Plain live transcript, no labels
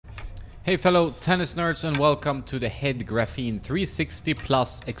Hey fellow tennis nerds, and welcome to the Head Graphene 360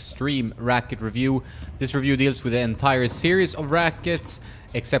 Plus Extreme Racket review. This review deals with the entire series of rackets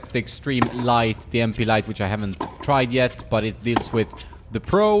except the Extreme Light, the MP Light, which I haven't tried yet, but it deals with the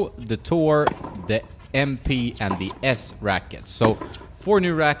Pro, the Tour, the MP and the S rackets. So 4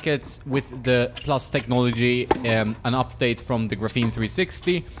 new rackets with the Plus technology, an update from the Graphene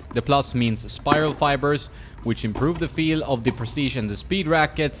 360. The Plus means spiral fibers, which improve the feel of the Prestige and the Speed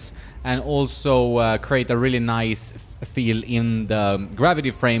rackets, and also create a really nice feel in the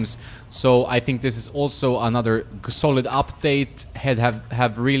gravity frames. So I think this is also another solid update. Head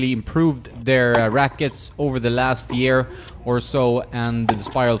have really improved their rackets over the last year or so, and the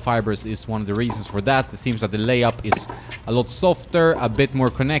spiral fibers is one of the reasons for that. It seems that the layup is a lot softer, a bit more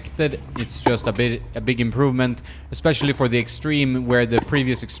connected. It's just a big improvement, especially for the Extreme, where the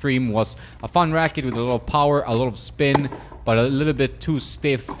previous Extreme was a fun racket with a lot of power, a lot of spin, but a little bit too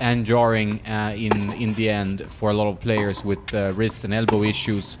stiff and jarring in the end for a lot of players with wrist and elbow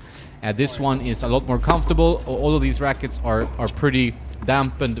issues. This one is a lot more comfortable. All of these rackets are pretty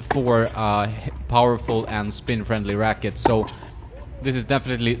dampened for powerful and spin-friendly rackets. So this is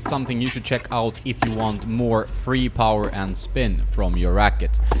definitely something you should check out if you want more free power and spin from your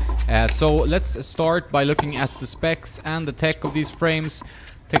racket. So let's start by looking at the specs and the tech of these frames.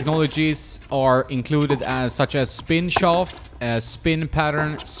 Technologies are included such as spin shaft, spin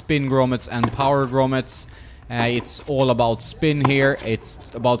pattern, spin grommets and power grommets. It's all about spin here. It's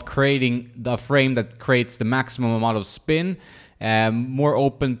about creating the frame that creates the maximum amount of spin. More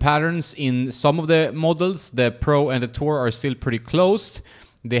open patterns in some of the models. The Pro and the Tour are still pretty closed.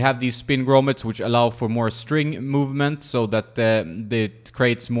 They have these spin grommets which allow for more string movement, so that it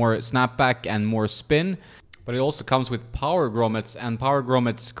creates more snapback and more spin. But it also comes with power grommets, and power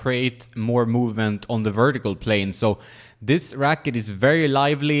grommets create more movement on the vertical plane. So this racket is very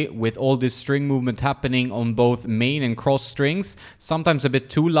lively with all this string movement happening on both main and cross strings. Sometimes a bit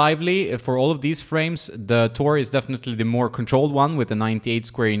too lively for all of these frames. The Tour is definitely the more controlled one with a 98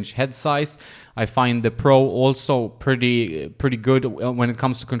 square inch head size. I find the Pro also pretty good when it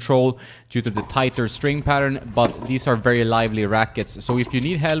comes to control due to the tighter string pattern, but these are very lively rackets. So if you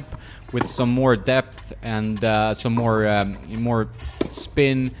need help with some more depth and some more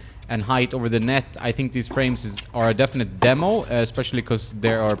spin and height over the net, I think these frames are a definite demo, especially because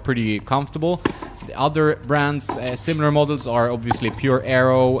they are pretty comfortable. The other brands, similar models, are obviously Pure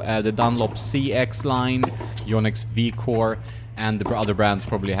Aero, the Dunlop CX line, Yonex V-Core, and the other brands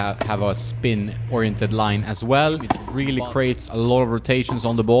probably have a spin-oriented line as well. It really creates a lot of rotations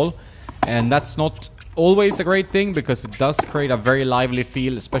on the ball, and that's not always a great thing because it does create a very lively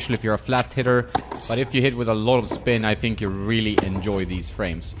feel, especially if you're a flat hitter. But if you hit with a lot of spin, I think you really enjoy these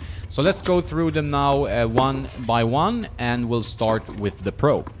frames. So let's go through them now one by one, and we'll start with the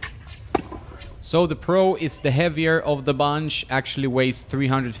Pro. So the Pro is the heavier of the bunch, actually weighs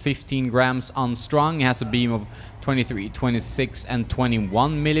 315 grams unstrung. It has a beam of 23, 26 and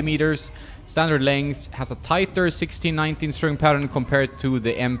 21 millimeters. Standard length, has a tighter 16-19 string pattern compared to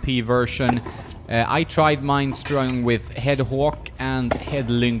the MP version. I tried mine strung with Head Hawk and Head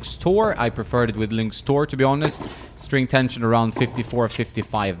Lynx Tour. I preferred it with Lynx Tour, to be honest. String tension around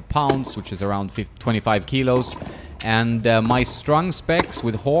 54-55 pounds, which is around 25 kilos. And my strung specs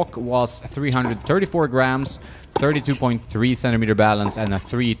with Hawk was 334 grams, 32.3 centimeter balance, and a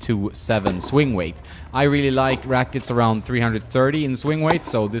 327 swing weight. I really like rackets around 330 in swing weight,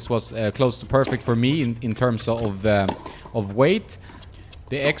 so this was close to perfect for me in terms of weight.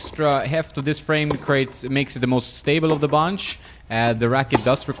 The extra heft of this frame makes it the most stable of the bunch. The racket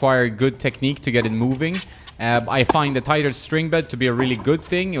does require good technique to get it moving. I find the tighter string bed to be a really good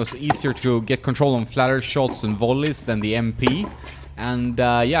thing. It was easier to get control on flatter shots and volleys than the MP. And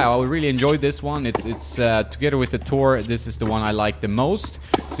yeah, I really enjoyed this one. It's together with the Tour, this is the one I like the most.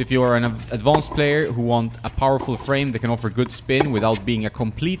 So if you are an advanced player who want a powerful frame that can offer good spin without being a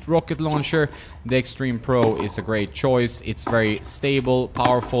complete rocket launcher, the Extreme Pro is a great choice. It's very stable,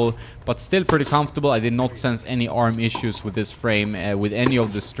 powerful, but still pretty comfortable. I did not sense any arm issues with this frame with any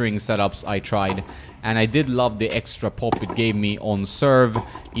of the string setups I tried. And I did love the extra pop it gave me on serve,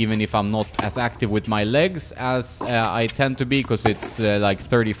 even if I'm not as active with my legs as I tend to be, because it's like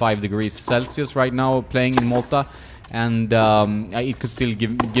 35 degrees Celsius right now playing in Malta. And it could still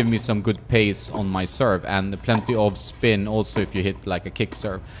give me some good pace on my serve, and plenty of spin also if you hit like a kick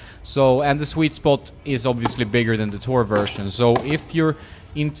serve. So, and the sweet spot is obviously bigger than the Tour version. So if you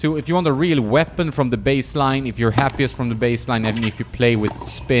want a real weapon from the baseline, if you're happiest from the baseline, and if you play with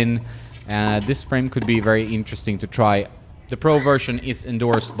spin, this frame could be very interesting to try The Pro version is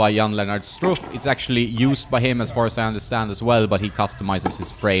endorsed by Jan Lennart Struff. It's actually used by him as far as I understand as well, but he customizes his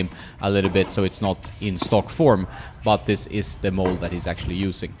frame a little bit so it's not in stock form. But this is the mold that he's actually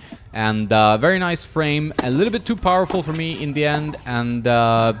using. And very nice frame, a little bit too powerful for me in the end, and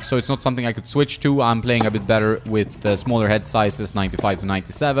so it's not something I could switch to. I'm playing a bit better with the smaller head sizes, 95 to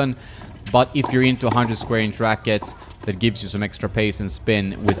 97. But if you're into a 100 square inch racket that gives you some extra pace and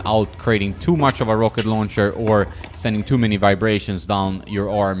spin without creating too much of a rocket launcher or sending too many vibrations down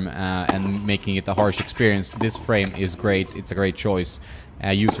your arm and making it a harsh experience, this frame is great. It's a great choice.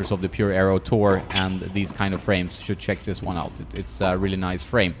 Users of the Pure Aero Tour and these kind of frames should check this one out. It's a really nice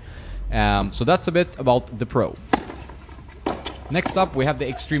frame. So that's a bit about the Pro. Next up, we have the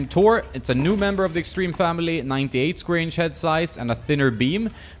Extreme Tour. It's a new member of the Extreme family, 98 square inch head size and a thinner beam.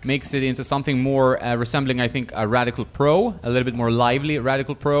 Makes it into something more resembling, I think, a Radical Pro, a little bit more lively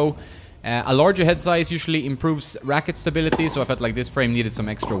Radical Pro. A larger head size usually improves racket stability, so I felt like this frame needed some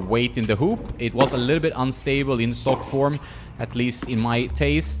extra weight in the hoop. It was a little bit unstable in stock form, at least in my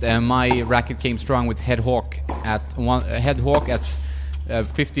taste. My racket came strong with head hawk at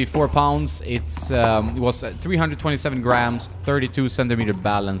 54 pounds. It was 327 grams, 32 centimeter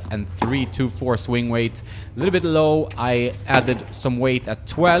balance, and 324 swing weight. A little bit low. I added some weight at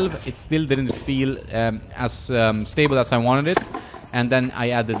 12. It still didn't feel as stable as I wanted it. And then I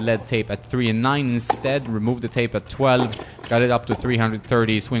added lead tape at 3 and 9 instead, removed the tape at 12, got it up to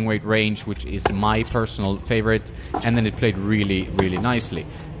 330 swing weight range, which is my personal favorite, and then it played really, really nicely.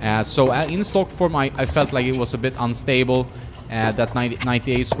 So in stock form, I felt like it was a bit unstable. That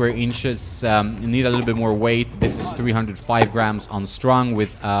 98 square inches need a little bit more weight. This is 305 grams unstrung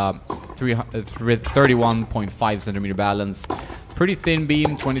with 31.5 centimeter balance. Pretty thin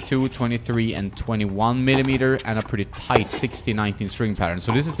beam, 22, 23, and 21 millimeter, and a pretty tight 60-19 string pattern.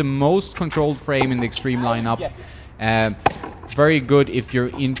 So this is the most controlled frame in the Extreme lineup. Very good if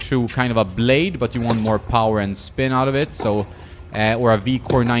you're into kind of a blade, but you want more power and spin out of it. So, or a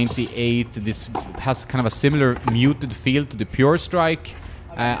V-Core 98. This has kind of a similar muted feel to the Pure Strike,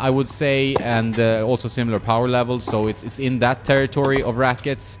 I would say, and also similar power levels. So it's in that territory of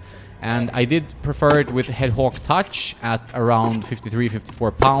rackets. And I did prefer it with head hawk touch at around 53,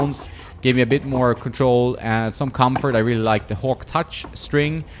 54 pounds. Gave me a bit more control and some comfort. I really like the hawk touch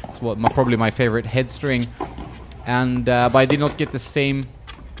string. It's probably my favorite head string. And but I did not get the same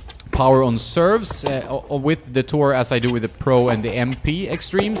power on serves with the Tour as I do with the Pro and the MP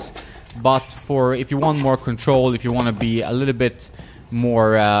Extremes. But if you want more control, if you want to be a little bit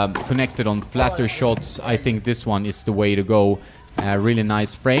more connected on flatter shots, I think this one is the way to go. Really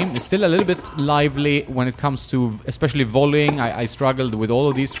nice frame. It's still a little bit lively when it comes to especially volleying. I struggled with all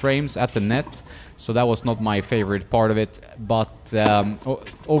of these frames at the net, so that was not my favorite part of it. But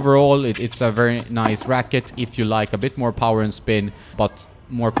overall, it's a very nice racket if you like a bit more power and spin, but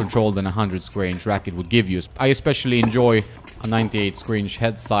more control than a 100 square inch racket would give you. I especially enjoy a 98 square inch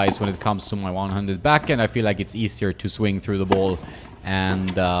head size when it comes to my 100 backhand. I feel like it's easier to swing through the ball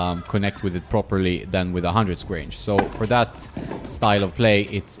and connect with it properly than with a 100 square inch. So for that style of play,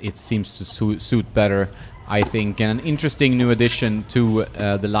 it seems to suit better, I think. And an interesting new addition to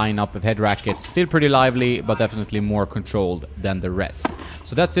the lineup of head rackets. Still pretty lively, but definitely more controlled than the rest.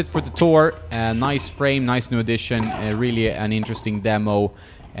 So that's it for the Tour. Nice frame, nice new addition. Really an interesting demo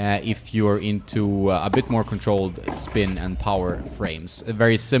if you're into a bit more controlled spin and power frames.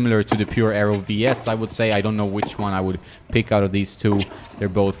 Very similar to the Pure Aero VS, I would say. I don't know which one I would pick out of these two. They're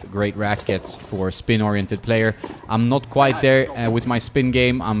both great rackets for spin-oriented player. I'm not quite there with my spin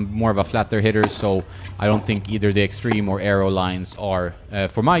game. I'm more of a flatter hitter, so I don't think either the Extreme or Aero lines are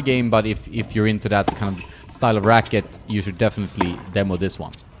for my game. But if you're into that kind of style of racket, you should definitely demo this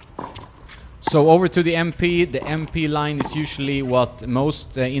one. So over to the MP. The MP line is usually what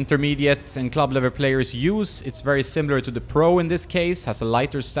most intermediate and club level players use. It's very similar to the Pro in this case. Has a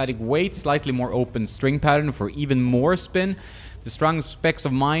lighter static weight, slightly more open string pattern for even more spin. The strong specs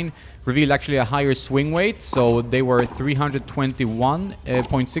of mine reveal actually a higher swing weight. So they were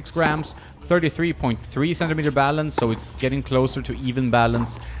 321.6 grams, 33.3 centimeter balance, so it's getting closer to even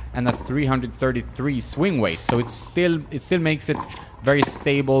balance, and a 333 swing weight. So it still makes it very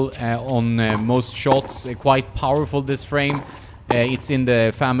stable on most shots. Quite powerful, this frame. It's in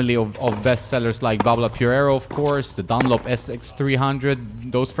the family of best sellers like Babla Pure Aero, of course, the Dunlop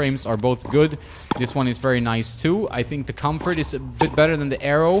SX300. Those frames are both good. This one is very nice too. I think the comfort is a bit better than the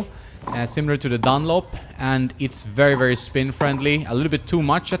Aero, similar to the Dunlop, and it's very, very spin friendly. A little bit too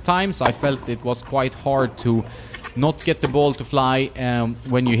much at times. I felt it was quite hard to not get the ball to fly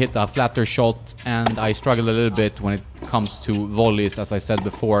when you hit a flatter shot, and I struggled a little bit when it comes to volleys, as I said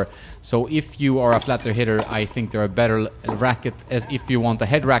before. So if you are a flatter hitter, I think they're a better racket. As if you want a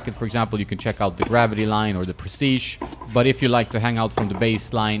head racket, for example, you can check out the Gravity line or the Prestige. But if you like to hang out from the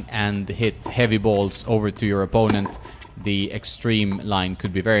baseline and hit heavy balls over to your opponent, the Extreme line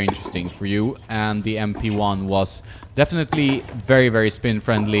could be very interesting for you. And the MP1 was definitely very, very spin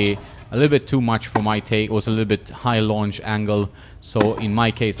friendly. A little bit too much for my take. It was a little bit high launch angle. So in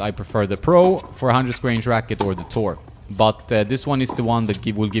my case, I prefer the Pro for 100 square inch racket or the Tour. But this one is the one that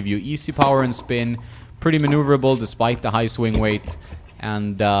will give you easy power and spin. Pretty maneuverable despite the high swing weight.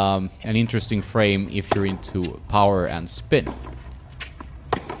 And an interesting frame if you're into power and spin.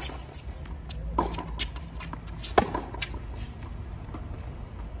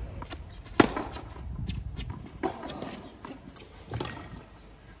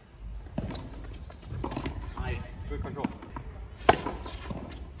 Good control.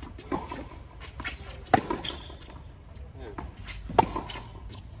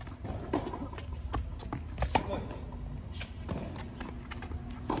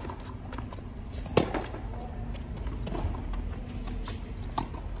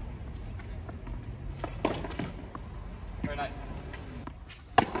 Very nice.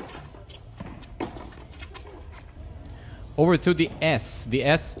 Over to the S. The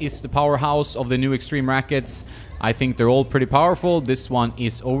S is the powerhouse of the new Extreme rackets. I think they're all pretty powerful. This one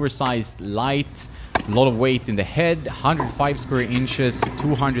is oversized, light, a lot of weight in the head, 105 square inches,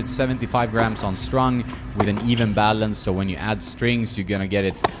 275 grams on strung with an even balance. So when you add strings, you're gonna get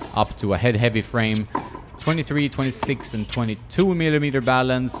it up to a head-heavy frame. 23, 26, and 22 millimeter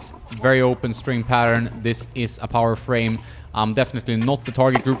balance. Very open string pattern. This is a power frame. Definitely not the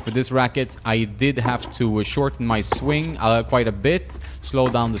target group for this racket. I did have to shorten my swing quite a bit, slow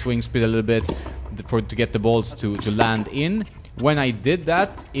down the swing speed a little bit to get the balls to land in. When I did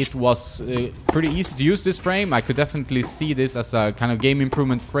that, it was pretty easy to use this frame. I could definitely see this as a kind of game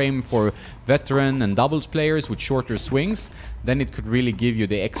improvement frame for veteran and doubles players with shorter swings. Then it could really give you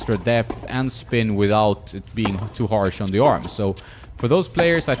the extra depth and spin without it being too harsh on the arm. So for those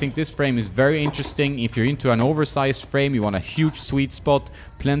players, I think this frame is very interesting. If you're into an oversized frame, you want a huge sweet spot,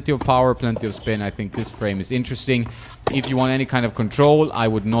 plenty of power, plenty of spin, I think this frame is interesting. If you want any kind of control, I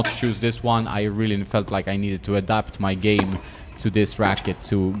would not choose this one. I really felt like I needed to adapt my game to this racket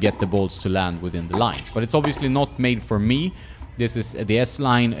to get the balls to land within the lines. But it's obviously not made for me. This is the S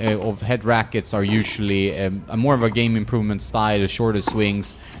line of head rackets are usually a more of a game improvement style, shorter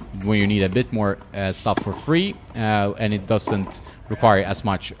swings, where you need a bit more stuff for free, and it doesn't require as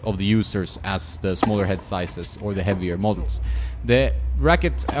much of the users as the smaller head sizes or the heavier models. The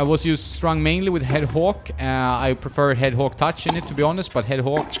racket was used strung mainly with Head Hawk. I prefer Head Hawk touch in it, to be honest, but Head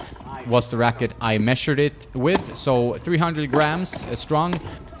Hawk was the racket I measured it with. So 300 grams strung,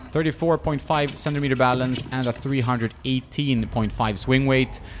 34.5 centimeter balance, and a 318.5 swing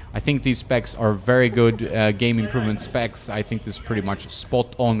weight. I think these specs are very good game improvement specs. I think this is pretty much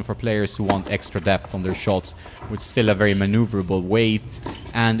spot on for players who want extra depth on their shots, with still a very maneuverable weight.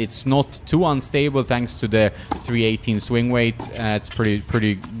 And it's not too unstable thanks to the 318 swing weight. It's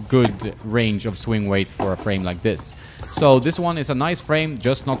pretty good range of swing weight for a frame like this. So this one is a nice frame,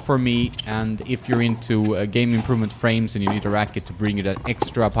 just not for me. And if you're into game improvement frames and you need a racket to bring you that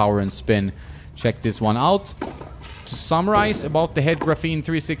extra power and spin, check this one out. To summarize about the Head Graphene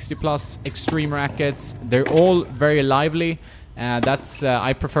 360 Plus Extreme rackets, they're all very lively.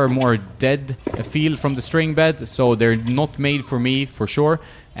 I prefer more dead feel from the string bed, so they're not made for me for sure.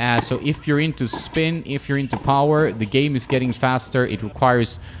 So if you're into spin, if you're into power, the game is getting faster. It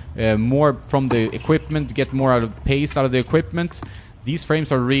requires more from the equipment to get more out of pace out of the equipment. These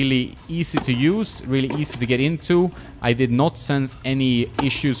frames are really easy to use, really easy to get into. I did not sense any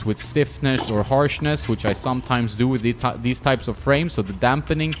issues with stiffness or harshness, which I sometimes do with these types of frames, so the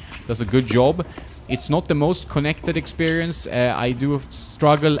dampening does a good job. It's not the most connected experience. I do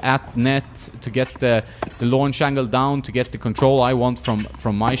struggle at net to get the launch angle down, to get the control I want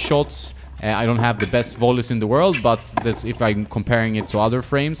from my shots. I don't have the best volleys in the world, but this, if I'm comparing it to other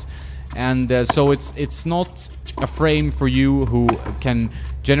frames. And so it's not a frame for you who can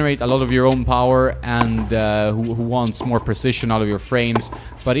generate a lot of your own power and who wants more precision out of your frames.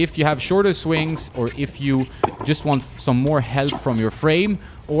 But if you have shorter swings, or if you just want some more help from your frame,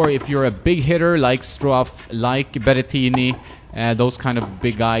 or if you're a big hitter like Struff, like Berrettini, those kind of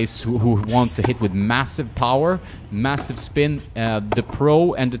big guys who want to hit with massive power, massive spin, the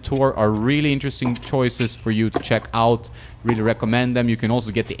Pro and the Tour are really interesting choices for you to check out. Really recommend them. You can also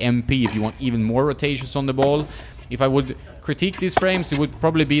get the MP if you want even more rotations on the ball. If I would critique these frames, it would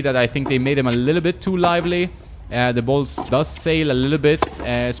probably be that I think they made them a little bit too lively. The balls does sail a little bit,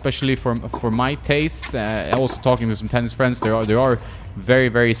 especially for my taste. Also talking to some tennis friends, they are very,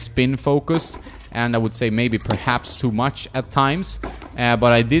 very spin focused, and I would say maybe perhaps too much at times.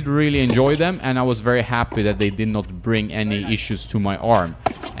 But I did really enjoy them, and I was very happy that they did not bring any issues to my arm.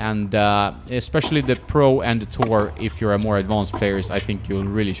 And especially the Pro and the Tour, if you're a more advanced players, I think you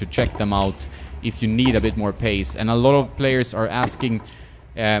really should check them out if you need a bit more pace. And a lot of players are asking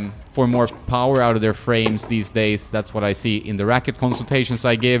for more power out of their frames these days. That's what I see in the racket consultations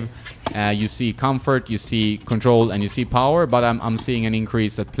I give. You see comfort, you see control, and you see power, but I'm seeing an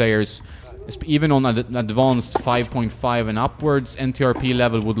increase that players, even on an advanced 5.5 and upwards NTRP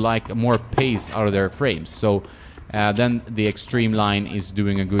level, would like more pace out of their frames. So then the Extreme line is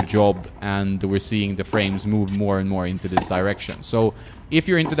doing a good job, and we're seeing the frames move more and more into this direction. So if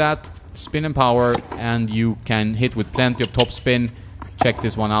you're into that, spin and power, and you can hit with plenty of top spin, check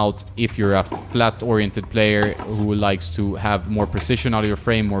this one out. If you're a flat-oriented player who likes to have more precision out of your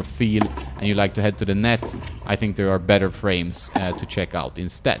frame, more feel, and you like to head to the net, I think there are better frames to check out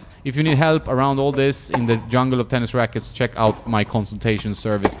instead. If you need help around all this in the jungle of tennis rackets, check out my consultation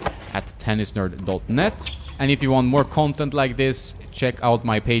service at tennisnerd.net. And if you want more content like this, check out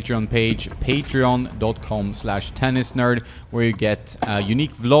my Patreon page, patreon.com/tennisnerd, where you get a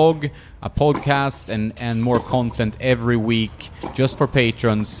unique vlog, a podcast, and more content every week just for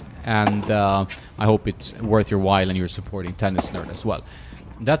patrons. And I hope it's worth your while and you're supporting Tennis Nerd as well.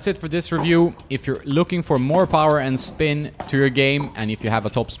 That's it for this review. If you're looking for more power and spin to your game, and if you have a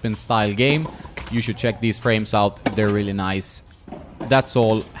top spin style game, you should check these frames out. They're really nice. That's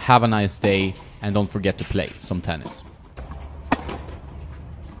all. Have a nice day. And don't forget to play some tennis.